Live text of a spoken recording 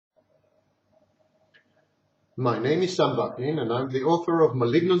My name is Sam Vaknin, and I'm the author of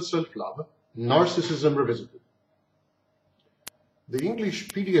Malignant Self-Love, Narcissism Revisited. The English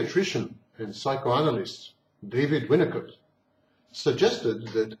Paediatrician and psychoanalyst Donald Winnicott suggested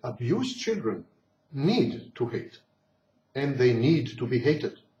that abused children need to hate, and they need to be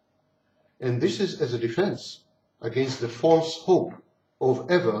hated. And this is as a defense against the false hope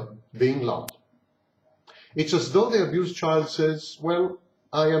of ever being loved. It's as though the abused child says, well,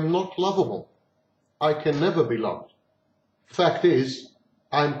 I am not lovable. I can never be loved. Fact is,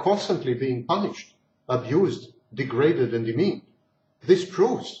 I'm constantly being punished, abused, degraded, and demeaned. This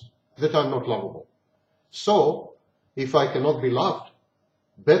proves that I'm not lovable. So, if I cannot be loved,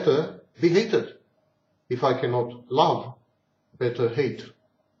 better be hated. If I cannot love, better hate.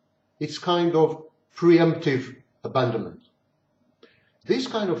 It's kind of preemptive abandonment. These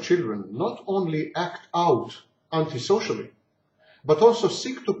kind of children not only act out antisocially, but also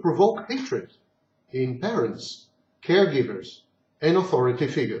seek to provoke hatred in parents, caregivers, and authority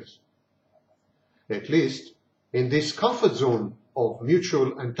figures. At least, in this comfort zone of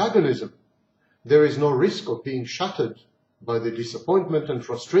mutual antagonism, there is no risk of being shattered by the disappointment and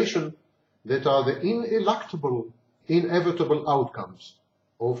frustration that are the ineluctable, inevitable outcomes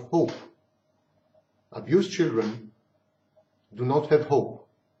of hope. Abused children do not have hope.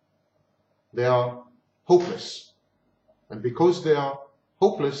 They are hopeless. And because they are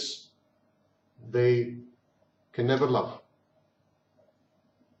hopeless, they can never love.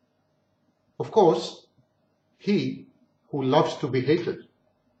 Of course, he who loves to be hated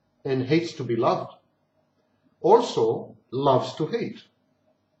and hates to be loved also loves to hate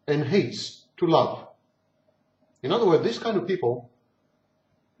and hates to love. In other words, this kind of people,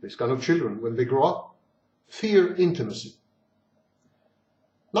 this kind of children, when they grow up, fear intimacy.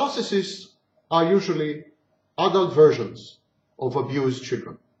 Narcissists are usually adult versions of abused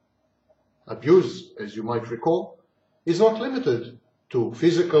children. Abuse, as you might recall, is not limited to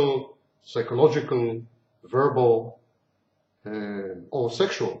physical, psychological, verbal, or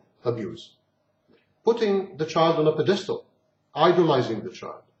sexual abuse. Putting the child on a pedestal, idolizing the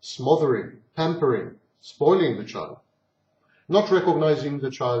child, smothering, pampering, spoiling the child, not recognizing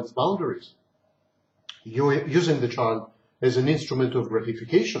the child's boundaries, using the child as an instrument of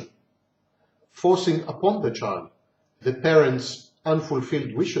gratification, forcing upon the child the parent's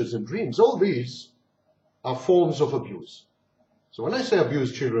unfulfilled wishes and dreams. All these are forms of abuse. So when I say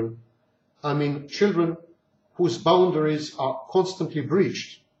abused children, I mean children whose boundaries are constantly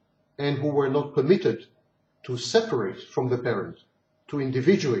breached and who were not permitted to separate from the parent, to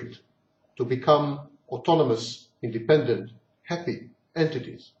individuate, to become autonomous, independent, happy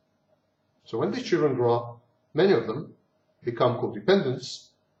entities. So when these children grow up, many of them become codependents,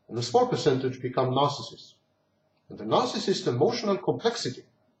 and a small percentage become narcissists. And the narcissist's emotional complexity,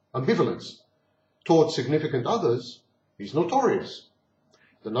 ambivalence, towards significant others is notorious.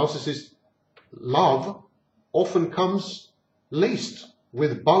 The narcissist's love often comes laced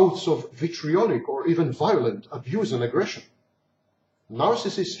with bouts of vitriolic or even violent abuse and aggression.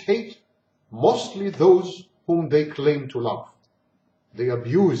 Narcissists hate mostly those whom they claim to love. They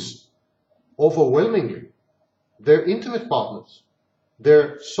abuse overwhelmingly their intimate partners,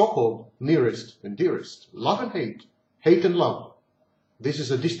 their so-called nearest and dearest. Love and hate, hate and love. This is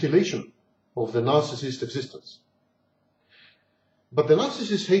a distillation of the narcissist existence. But the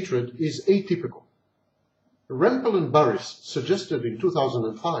narcissist's hatred is atypical. Rempel and Burris suggested in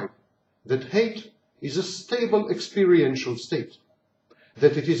 2005 that hate is a stable experiential state,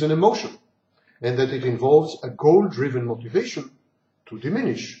 that it is an emotion, and that it involves a goal-driven motivation to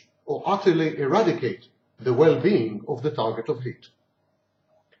diminish or utterly eradicate the well-being of the target of hate.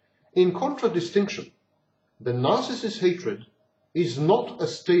 In contradistinction, the narcissist's hatred is not a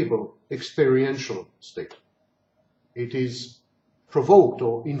stable experiential state. It is provoked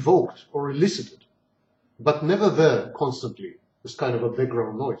or invoked or elicited, but never there constantly as kind of a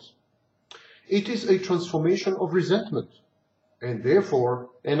background noise. It is a transformation of resentment and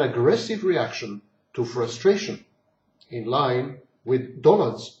therefore an aggressive reaction to frustration in line with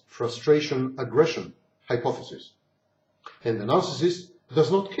Donald's frustration-aggression hypothesis. And the narcissist does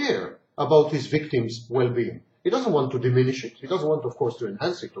not care about his victim's well-being. He doesn't want to diminish it. He doesn't want, of course, to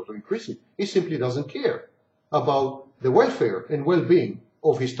enhance it or to increase it. He simply doesn't care about the welfare and well-being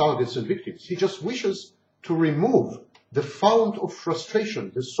of his targets and victims. He just wishes to remove the fount of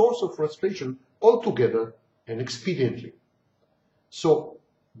frustration, the source of frustration, altogether and expediently. So,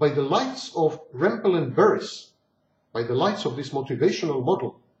 by the lights of Rempel and Burris, by the lights of this motivational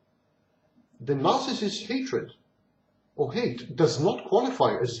model, the narcissist's hatred or hate does not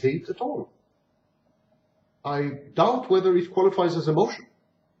qualify as hate at all. I doubt whether it qualifies as emotion,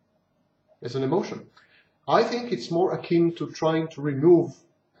 as an emotion. I think it's more akin to trying to remove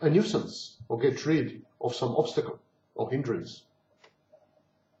a nuisance or get rid of some obstacle or hindrance.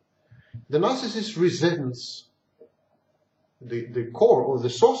 The narcissist resents, the core or the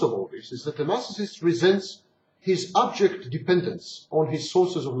source of all this is that the narcissist resents his abject dependence on his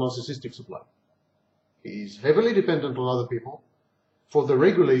sources of narcissistic supply. He is heavily dependent on other people for the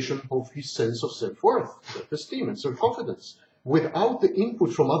regulation of his sense of self-worth, self-esteem, and self-confidence. Without the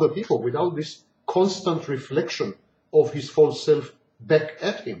input from other people, without this constant reflection of his false self back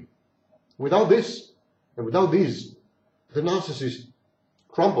at him, without this, and without these, the narcissist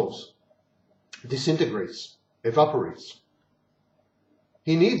crumbles, disintegrates, evaporates.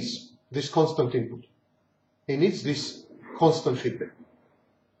 He needs this constant input. He needs this constant feedback.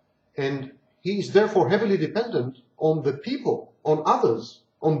 And he is therefore heavily dependent on the people, on others,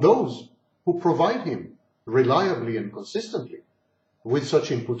 on those who provide him reliably and consistently with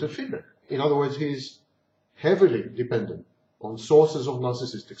such input and feedback. In other words, he is heavily dependent on sources of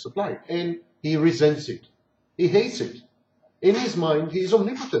narcissistic supply, and he resents it. He hates it. In his mind, he is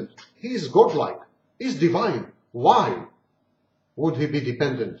omnipotent. He is godlike. He is divine. Why would he be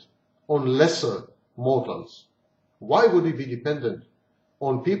dependent on lesser mortals? Why would he be dependent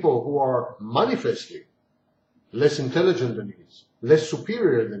on people who are manifestly less intelligent than he is, less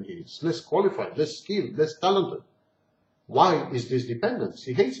superior than he is, less qualified, less skilled, less talented? Why is this dependence?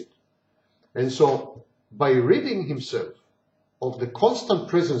 He hates it. And so, by ridding himself of the constant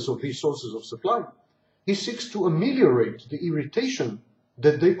presence of these sources of supply, he seeks to ameliorate the irritation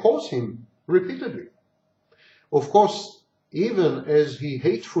that they cause him repeatedly. Of course, even as he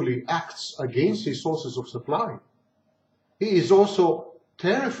hatefully acts against his sources of supply, he is also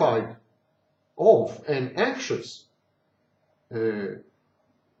terrified of and anxious to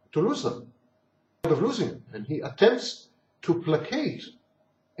lose them, of losing them. And he attempts to placate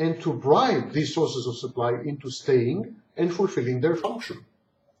and to bribe these sources of supply into staying and fulfilling their function.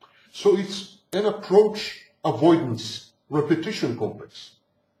 So it's an approach avoidance repetition complex.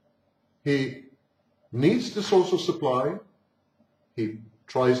 He needs the source of supply. He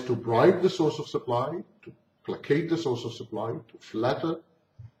tries to bribe the source of supply, to placate the source of supply, to flatter,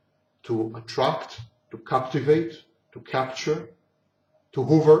 to attract, to captivate, to capture, to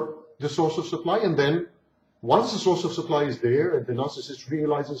hoover the source of supply. And then, once the source of supply is there and the narcissist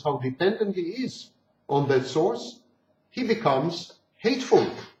realizes how dependent he is on that source, he becomes hateful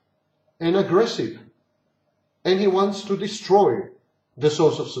and aggressive. And he wants to destroy the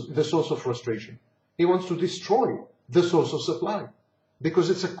source of frustration. He wants to destroy the source of supply,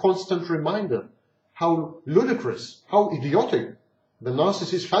 because it's a constant reminder how ludicrous, how idiotic the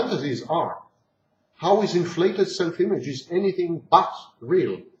narcissist's fantasies are, how his inflated self-image is anything but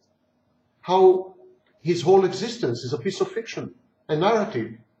real, how his whole existence is a piece of fiction, a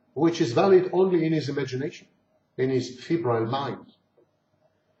narrative which is valid only in his imagination, in his febrile mind.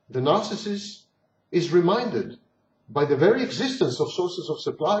 The narcissist is reminded by the very existence of sources of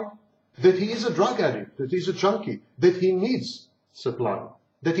supply that he is a drug addict, that he is a junkie, that he needs supply,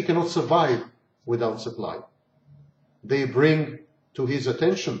 that he cannot survive without supply. They bring to his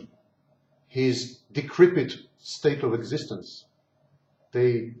attention his decrepit state of existence.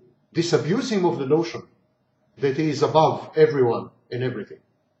 They disabuse him of the notion that he is above everyone and everything.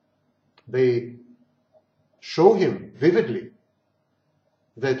 They show him vividly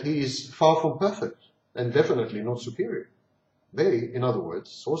that he is far from perfect and definitely not superior. They, in other words,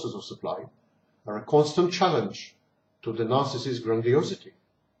 sources of supply, are a constant challenge to the narcissist's grandiosity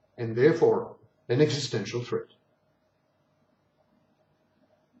and therefore an existential threat.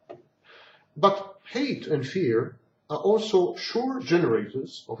 But hate and fear are also sure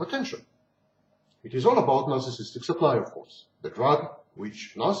generators of attention. It is all about narcissistic supply, of course, the drug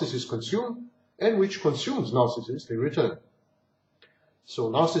which narcissists consume and which consumes narcissists in return. So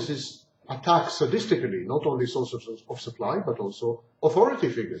narcissists attack sadistically not only sources of supply, but also authority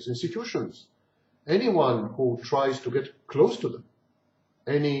figures, institutions, anyone who tries to get close to them.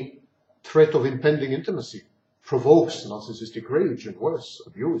 Any threat of impending intimacy provokes narcissistic rage and worse,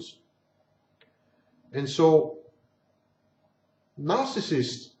 abuse. And so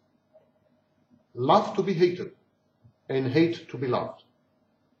narcissists love to be hated and hate to be loved.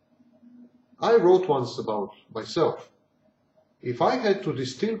 I wrote once about myself. If I had to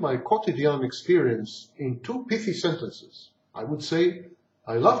distill my quotidian experience in 2 pithy sentences, I would say,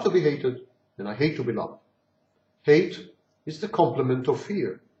 I love to be hated and I hate to be loved. Hate is the complement of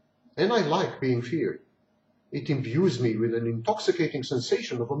fear, and I like being feared. It imbues me with an intoxicating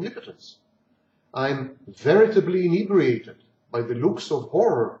sensation of omnipotence. I'm veritably inebriated by the looks of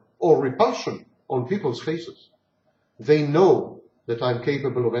horror or repulsion on people's faces. They know that I'm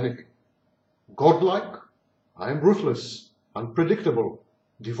capable of anything. Godlike, I am ruthless, unpredictable,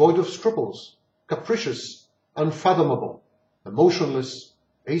 devoid of scruples, capricious, unfathomable, emotionless,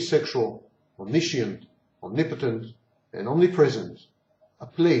 asexual, omniscient, omnipotent, and omnipresent, a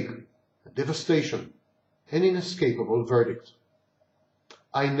plague, a devastation, an inescapable verdict.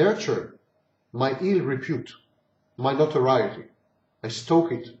 I nurture my ill repute, my notoriety. I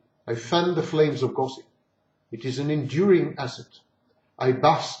stoke it. I fan the flames of gossip. It is an enduring asset. I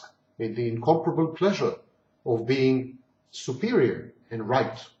bask in the incomparable pleasure of being superior and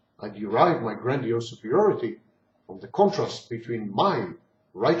right. I derive my grandiose superiority from the contrast between my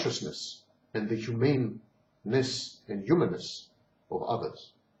righteousness and the humaneness and humanness of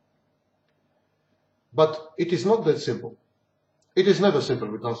others. But it is not that simple. It is never simple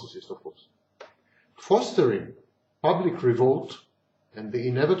with narcissists, of course. Fostering public revolt and the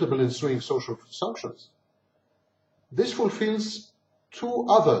inevitable ensuing social sanctions, this fulfills two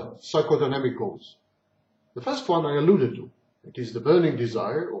other psychodynamic goals. The first one I alluded to. It is the burning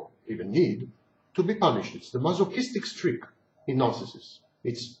desire, or even need, to be punished. It's the masochistic streak in narcissists.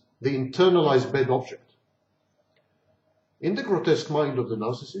 It's the internalized bad object. In the grotesque mind of the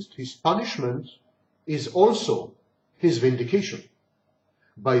narcissist, his punishment is also his vindication.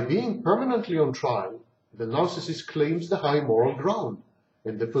 By being permanently on trial, the narcissist claims the high moral ground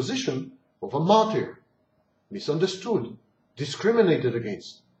and the position of a martyr, misunderstood, discriminated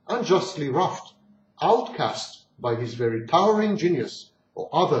against, unjustly roughed, outcast by his very towering genius or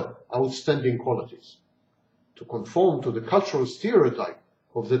other outstanding qualities. To conform to the cultural stereotype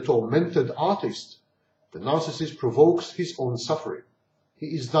of the tormented artist, the narcissist provokes his own suffering. He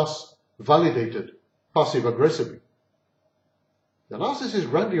is thus validated passive-aggressively. The narcissist's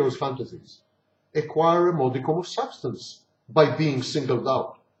grandiose fantasies acquire a modicum of substance by being singled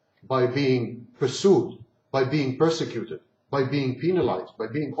out, by being pursued, by being persecuted, by being penalized, by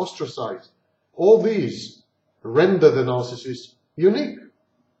being ostracized. All these render the narcissist unique.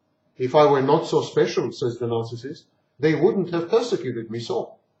 If I were not so special, says the narcissist, they wouldn't have persecuted me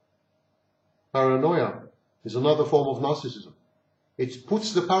so. Paranoia is another form of narcissism. It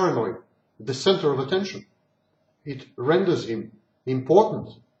puts the paranoid at the center of attention. It renders him important,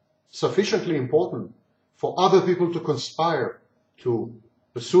 sufficiently important for other people to conspire to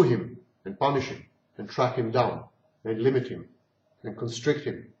pursue him and punish him and track him down and limit him and constrict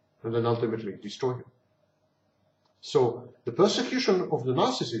him and then ultimately destroy him. So the persecution of the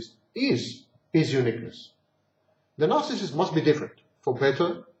narcissist is his uniqueness. The narcissist must be different, for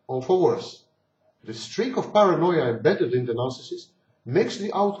better or for worse. The streak of paranoia embedded in the narcissist makes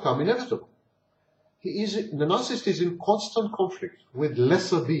the outcome inevitable. The narcissist is in constant conflict with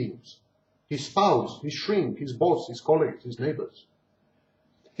lesser beings, his spouse, his shrink, his boss, his colleagues, his neighbors.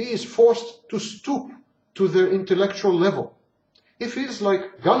 He is forced to stoop to their intellectual level. He feels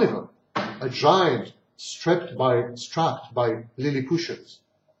like Gulliver, a giant strapped by Lilliputians.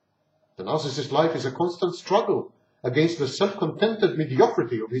 The narcissist's life is a constant struggle against the self-contented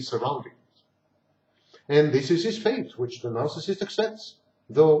mediocrity of his surroundings. And this is his fate, which the narcissist accepts,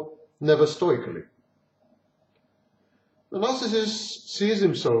 though never stoically. The narcissist sees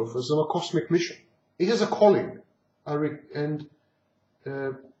himself as on a cosmic mission. He has a calling, and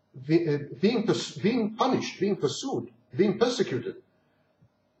being punished, being pursued, being persecuted.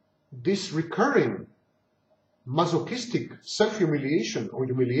 This recurring masochistic self-humiliation or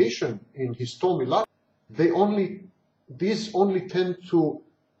humiliation in his stormy life, these only tend to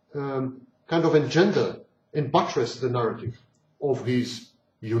kind of engender and buttress the narrative of his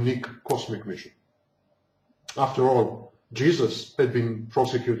unique cosmic mission. After all, Jesus had been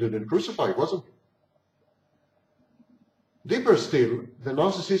prosecuted and crucified, wasn't he? Deeper still, the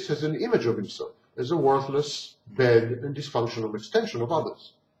narcissist has an image of himself as a worthless, bad, and dysfunctional extension of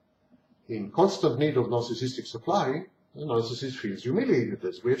others. In constant need of narcissistic supply, the narcissist feels humiliated,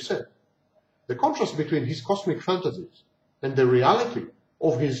 as we have said. The contrast between his cosmic fantasies and the reality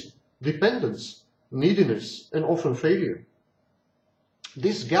of his dependence, neediness, and often failure.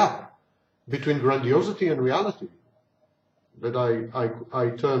 This gap between grandiosity and reality, that I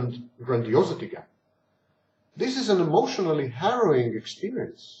termed grandiosity gap, this is an emotionally harrowing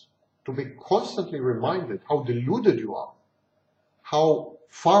experience, to be constantly reminded how deluded you are, how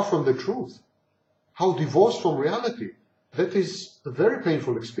far from the truth, how divorced from reality. That is a very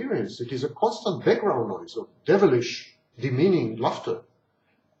painful experience. It is a constant background noise of devilish, demeaning laughter.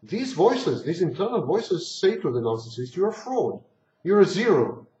 These voices, these internal voices say to the narcissist, you're a fraud, you're a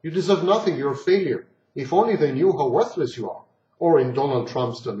zero, you deserve nothing, you're a failure. If only they knew how worthless you are. Or in Donald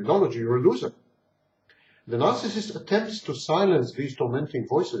Trump's terminology, you're a loser. The narcissist attempts to silence these tormenting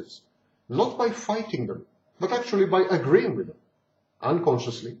voices, not by fighting them, but actually by agreeing with them,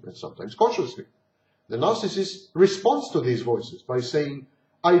 unconsciously and sometimes consciously. The narcissist responds to these voices by saying,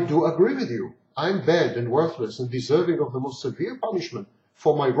 I do agree with you. I'm bad and worthless and deserving of the most severe punishment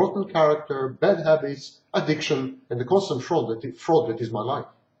for my rotten character, bad habits, addiction, and the constant fraud that is my life.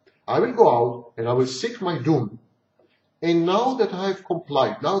 I will go out and I will seek my doom. And now that I have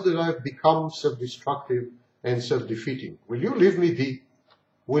complied, now that I have become self-destructive and self-defeating, will you leave me be?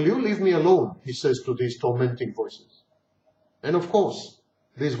 Will you leave me alone? He says to these tormenting voices. And of course,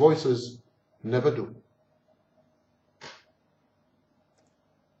 these voices never do.